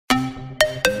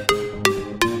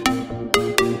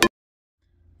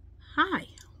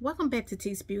Welcome back to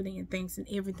T's Beauty and Things and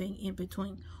Everything in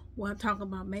Between, where I talk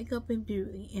about makeup and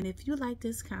beauty. And if you like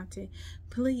this content,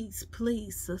 please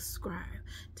subscribe.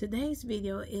 Today's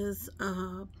video is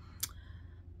a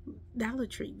Dollar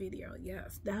Tree video.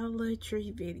 Yes, Dollar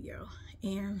Tree video.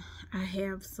 And I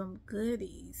have some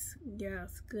goodies.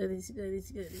 Yes, goodies.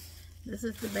 This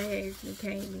is the bag that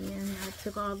came in. I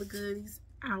took all the goodies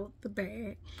out the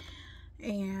bag.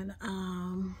 And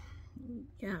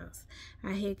yes,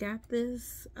 I had got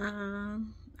this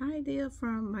idea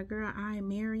from my girl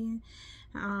Iamarian.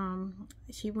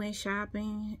 She went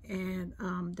shopping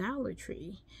at Dollar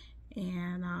Tree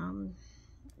and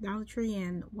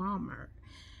Walmart,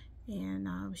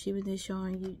 and she was just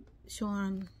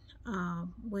showing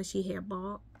what she had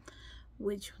bought,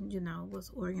 which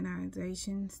was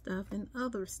organization stuff and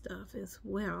other stuff as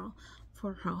well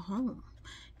for her home.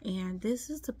 And this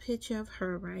is the picture of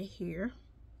her right here.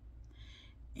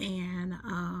 And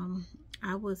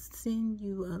I will send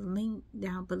you a link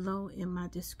down below in my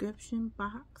description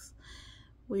box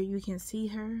where you can see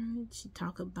her. She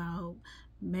talk about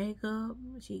makeup,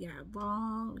 she got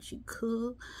vlog, she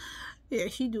cook. Yeah,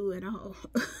 she do it all.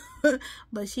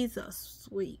 But she's a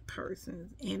sweet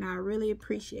person, and I really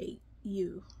appreciate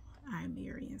you,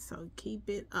 Iamarian. So keep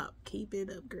it up,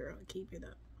 girl, keep it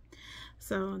up.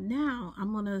 So now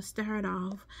I'm gonna start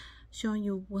off showing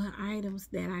you what items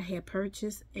that I had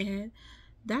purchased at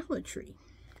Dollar Tree.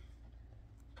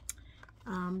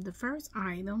 The first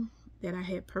item that I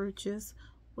had purchased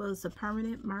was a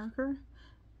permanent marker,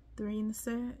 3 in the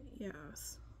set.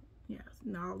 Yes,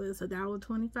 and all this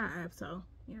 $1.25. So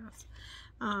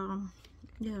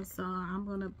yes, so I'm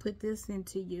gonna put this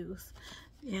into use.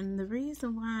 And the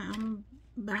reason why I'm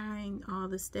buying all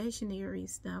the stationery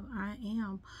stuff, I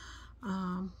am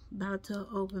about to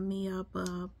open me up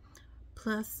a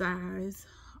plus size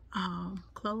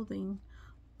clothing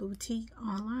boutique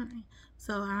online.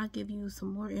 So I'll give you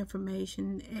some more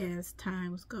information as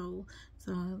times go.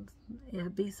 So it'll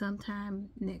be sometime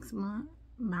next month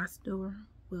my store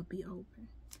will be open.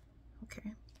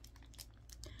 Okay,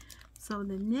 so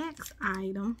the next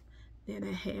item that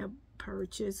I have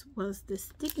purchased was the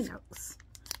sticky notes.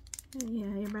 Yeah,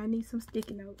 everybody needs some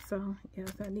sticky notes. So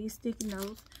yes, I need sticky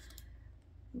notes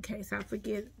in case I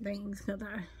forget things, because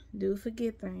I do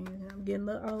forget things. I'm getting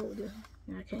a little older.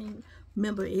 I can't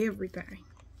remember everything.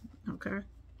 Okay.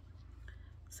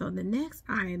 So the next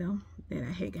item that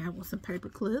I had got was some paper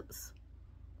clips.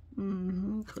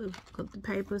 Clip the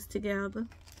papers together.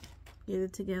 Get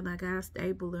it together. I got a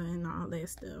stapler and all that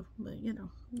stuff. But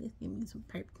just give me some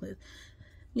paper clips.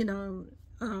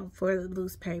 For the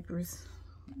loose papers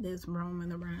that's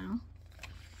roaming around.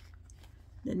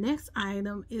 The next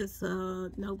item is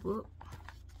a notebook.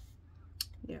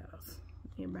 Yes,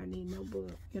 everybody need a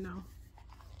notebook,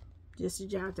 just to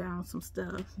jot down some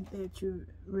stuff that you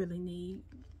really need.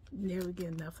 Never get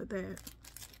enough of that.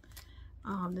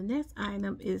 The next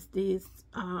item is these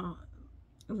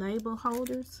label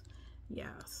holders.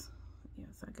 Yes,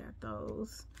 I got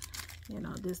those.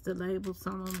 Just to label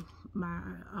some of my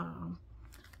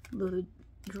little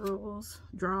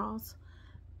drawers.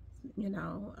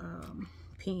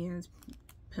 Pens,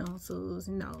 pencils,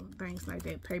 things like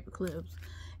that, paper clips,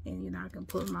 and I can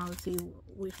put them out and see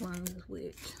which one is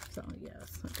which. So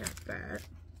yes, I got that.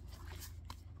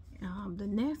 The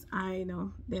next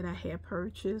item that I had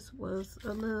purchased was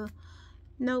a little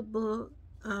notebook.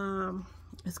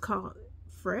 It's called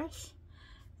Fresh.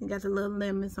 It got the little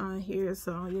lemons on here,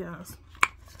 so yes,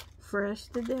 fresh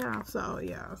to death. So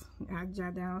yes, I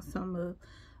jot down some of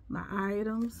my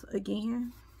items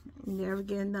again. You never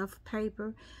get enough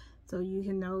paper, so you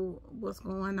can know what's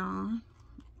going on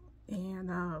and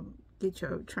get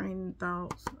your training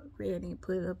thoughts ready and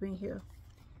put it up in here,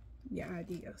 your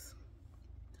ideas.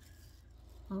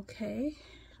 Okay,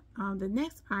 the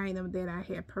next item that I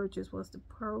had purchased was the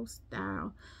Pro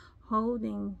Style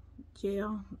holding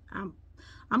gel. I'm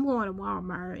going to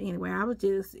Walmart anyway. I was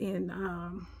just in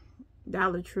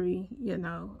Dollar Tree.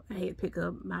 I had to pick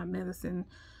up my medicine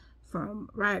from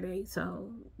Rite Aid,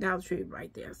 so Dollar Tree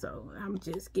right there. So I'm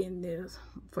just getting this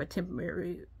for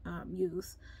temporary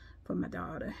use for my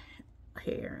daughter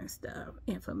hair and stuff,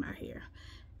 and for my hair.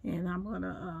 And I'm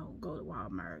gonna go to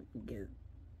Walmart and get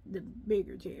the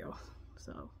bigger gel.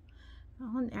 So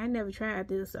I never tried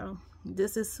this, so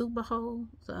this is super hold,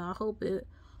 so I hope it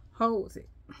holds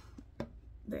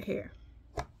the hair.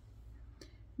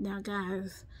 Now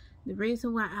guys, the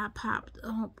reason why I popped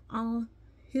up on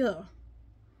here,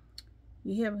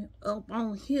 you hear me, up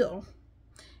on here,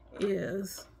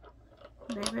 is,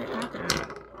 baby,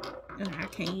 I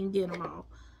can't even get them all.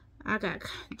 I got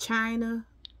China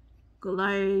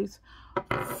glaze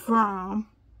from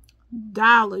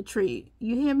Dollar Tree.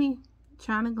 You hear me?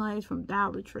 China glaze from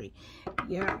Dollar Tree.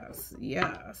 Yes,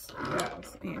 yes,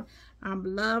 yes. And I'm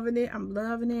loving it. I'm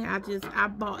loving it. I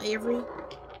bought every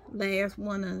last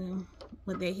one of them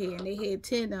what they had. They had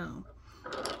 10 of them.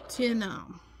 10 of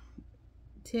them.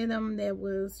 10 of them that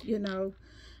was, you know,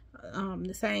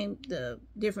 the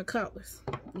different colors.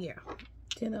 Yeah.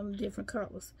 10 of them different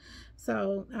colors.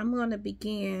 So I'm going to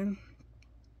begin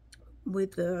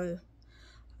with the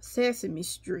Sesame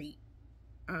Street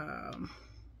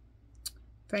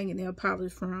fingernail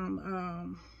polish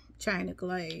from China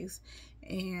Glaze,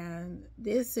 and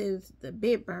this is the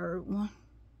Big Bird one,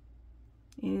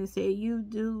 and it said you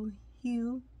do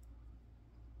you,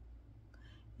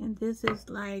 and this is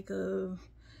like a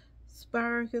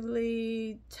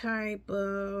sparkly type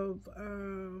of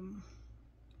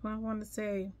I want to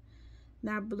say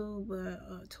not blue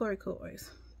but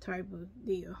turquoise type of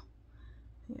deal.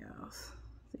 Yes,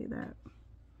 see that?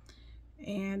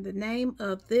 And the name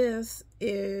of this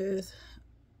is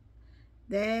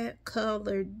That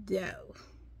Color Dough.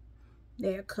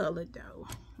 That Color Dough.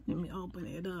 Let me open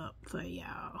it up for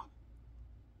y'all.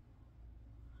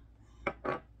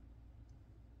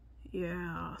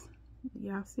 Yeah.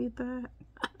 Y'all see that?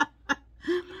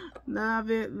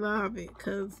 Love it, love it.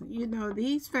 Because, you know,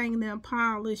 these fingernail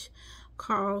polish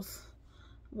cost,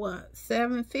 what,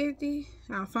 $7.50?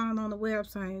 I found on the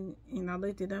website, and I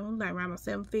looked it up. It was like around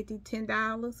 $7.50,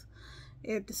 $10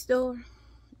 at the store.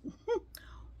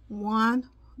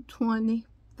 $125.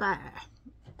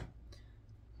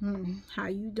 How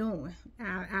you doing?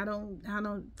 I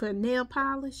don't for nail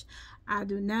polish. I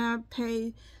do not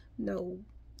pay no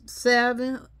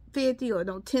 $7.50 or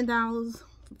no $10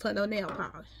 for no nail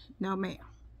polish. No, ma'am,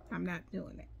 I'm not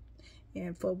doing that.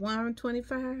 And for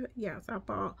 $125, yes, I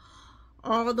bought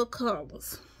all the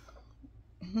colors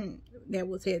that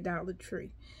was at Dollar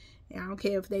Tree. And I don't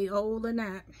care if they old or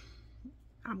not.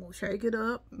 I'm gonna shake it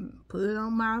up and put it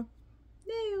on my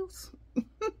nails.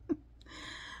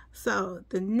 So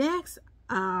the next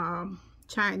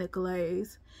China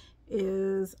Glaze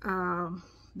is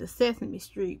the Sesame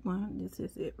Street one. This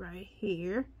is it right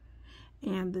here.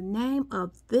 And the name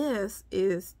of this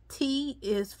is T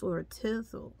is for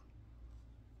Tizzle.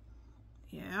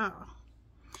 Yeah.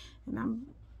 And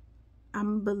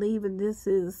I'm believing this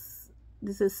is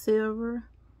silver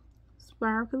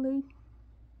sparkly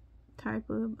type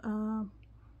of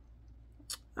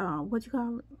what you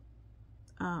call it,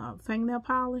 fingernail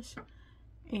polish.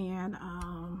 And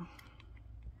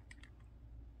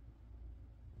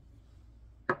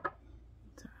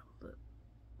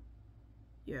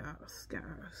yes,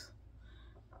 guys,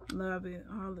 love it.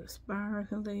 All the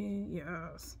sparkly.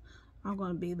 Yes, I'm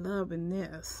gonna be loving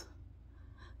this.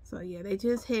 So yeah, they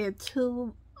just had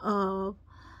 2 of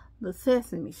the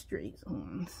Sesame Street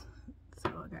ones, so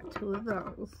I got 2 of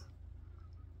those.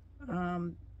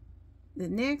 The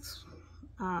next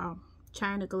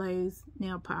China Glaze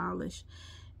nail polish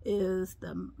is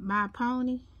the My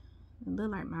Pony. It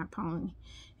look like My Pony,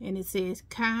 and it says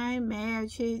kind,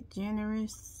 magic,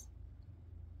 generous,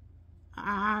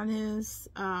 honest,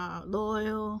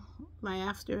 loyal,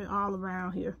 laughter, all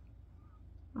around here.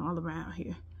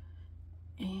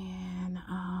 And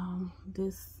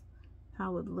this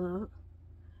how it look.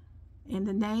 And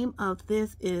the name of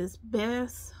this is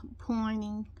Best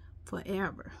Pointing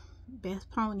Forever.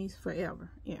 Best Ponies Forever.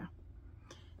 Yeah.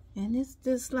 And it's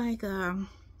just like a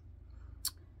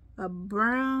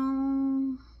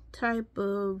brown type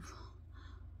of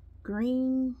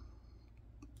green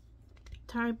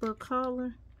type of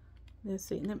color. Let's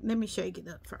see. Let me shake it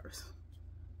up first.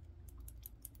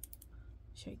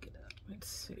 Shake it up. Let's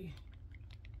see.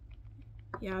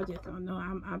 Y'all just don't know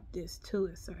I'm just too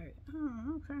excited.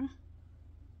 Oh, okay.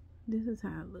 This is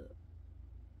how it look.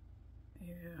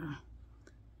 Yeah.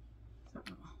 So,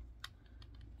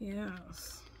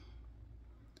 yes.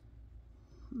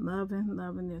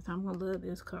 Loving this. I'm gonna love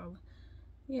this color.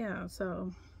 Yeah,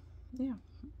 so yeah.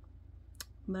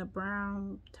 The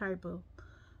brown type of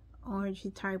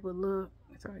orangey type of look.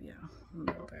 So yeah, I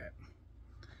love that.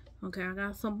 Okay, I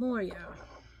got some more, y'all.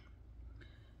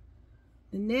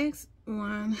 The next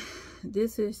one,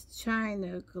 this is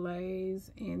China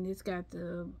Glaze, and it's got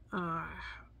the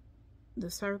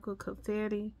circle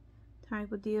confetti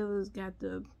type of deal. It's got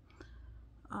the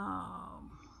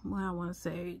what I want to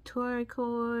say,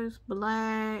 turquoise,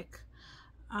 black,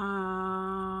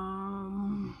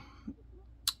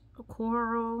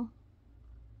 coral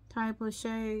type of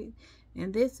shade,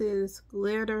 and this is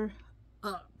glitter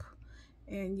up.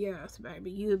 And yes,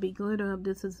 baby, you'll be glitter up.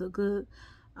 This is a good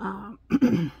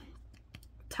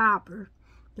topper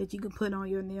that you can put on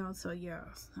your nails. So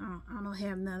yes, I don't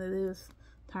have none of this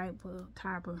type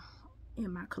of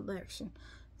in my collection.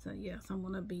 So yes, I'm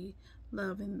gonna be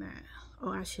loving that.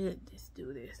 Oh, I should just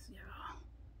do this, y'all.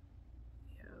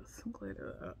 Yes,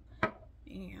 glitter up.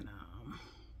 And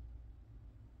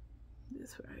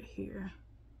this right here,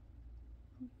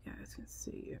 you guys can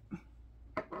see it.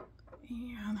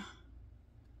 And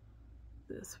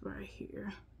this right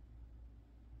here.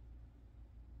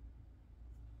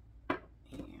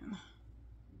 And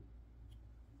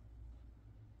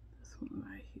this one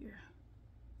right here.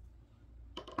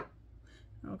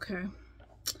 Okay,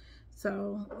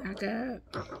 so I got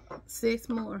 6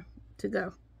 more to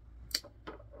go.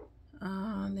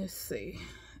 Let's see.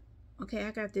 Okay,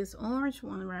 I got this orange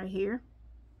one right here,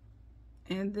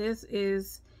 and this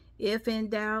is If in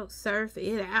Doubt, Surf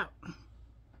It Out.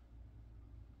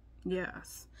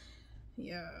 Yes,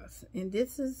 yes, and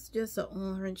this is just an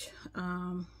orange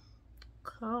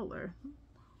color,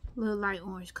 little light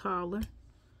orange color.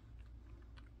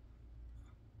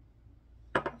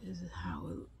 This is how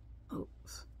it,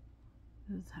 oops,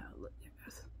 this is how it looks,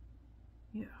 yes,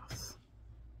 yes.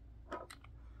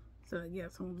 So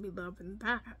yes, I'm gonna be loving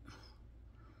that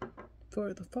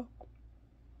for the fall.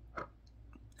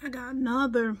 I got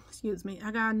another, excuse me,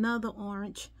 I got another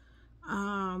orange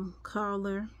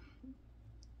color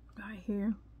right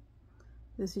here.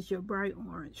 This is your bright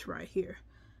orange right here,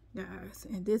 guys,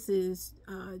 and this is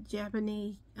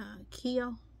Japanese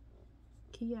Kia,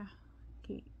 yeah,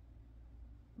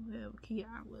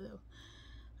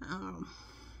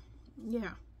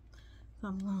 so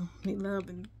I'm gonna be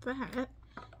loving that.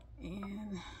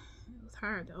 And it was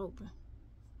hard to open.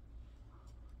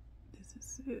 This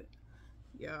is it.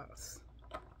 Yes.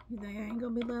 You think I ain't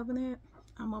gonna be loving it?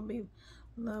 I'm gonna be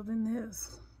loving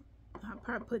this. I'll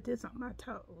probably put this on my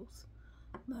toes.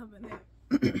 Loving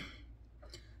it.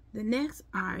 The next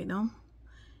item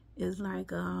is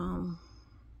like a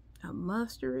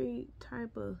mustardy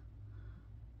type of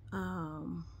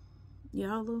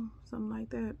yellow, something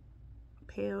like that.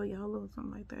 Pale yellow,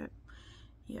 something like that.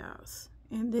 Yes.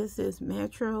 And this is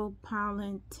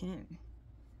Metropolitan.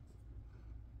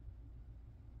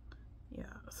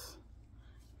 Yes.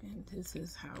 And this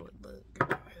is how it looks,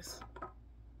 guys.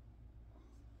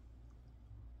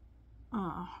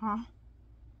 I'm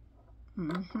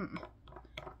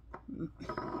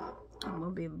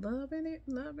gonna be loving it,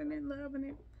 loving it, loving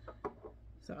it.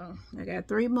 So I got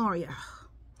 3 more, y'all.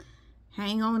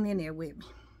 Hang on in there with me.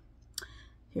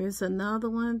 Here's another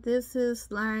one. This is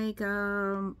like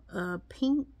a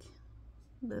pink,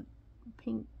 the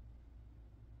pink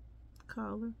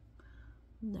color,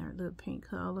 that little pink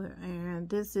color, and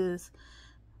this is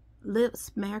Lip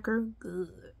Smacker Good,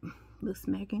 Lip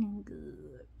Smacking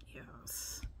Good,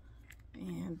 yes.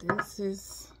 And this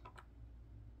is,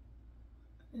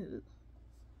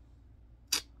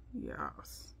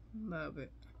 yes, love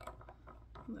it,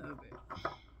 love it.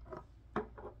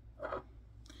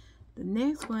 The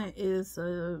next one is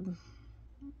a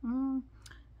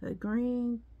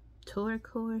green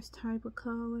turquoise type of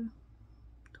color,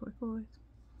 turquoise,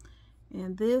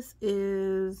 and this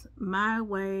is My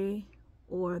Way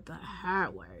or the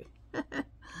Highway.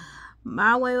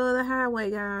 My Way or the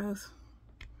Highway, guys.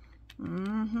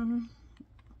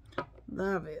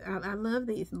 Love it. I love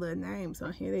these little names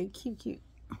on here. They cute.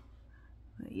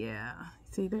 But yeah,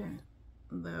 see there.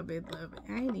 Love it, love it.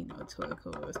 I ain't need no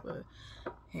turquoise, but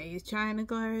hey, it's China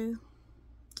glass.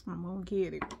 I'm gonna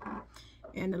get it.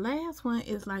 And the last one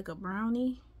is like a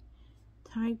brownie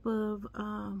type of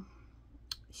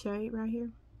shade right here,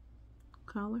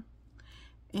 color.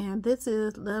 And this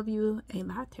is Love You a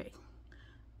Latte.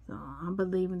 So I'm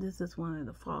believing this is one of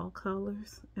the fall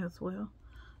colors as well.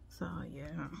 So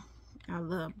yeah, I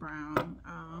love brown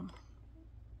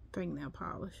fingernail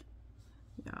polish.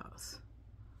 Yes.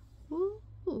 Ooh,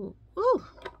 ooh, ooh.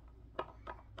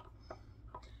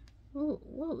 Ooh,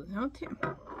 whoa, okay.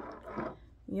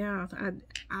 Yeah,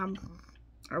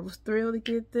 I was thrilled to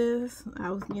get this.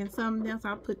 I was getting something else.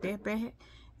 I put that back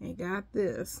and got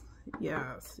this.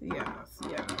 Yes.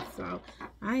 So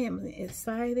I am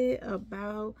excited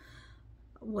about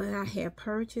what I have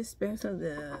purchased, especially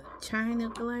the China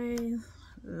glaze.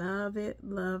 Love it.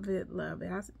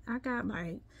 I got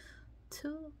like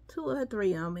two or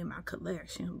three of them in my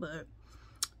collection, but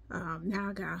now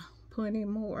I got plenty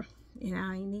more, and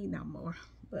I ain't need no more.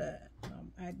 But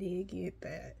I did get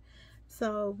that.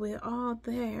 So with all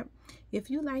that, if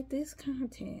you like this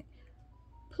content,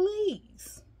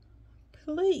 please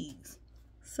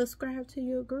subscribe to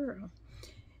your girl.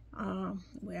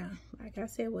 Well, like I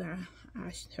said,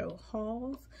 I show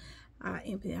hauls, I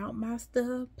empty out my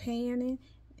stuff, panning,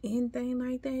 anything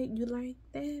like that. You like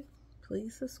that,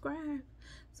 please subscribe.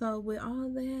 So with all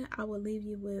that, I will leave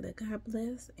you with a God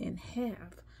bless and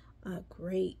have a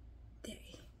great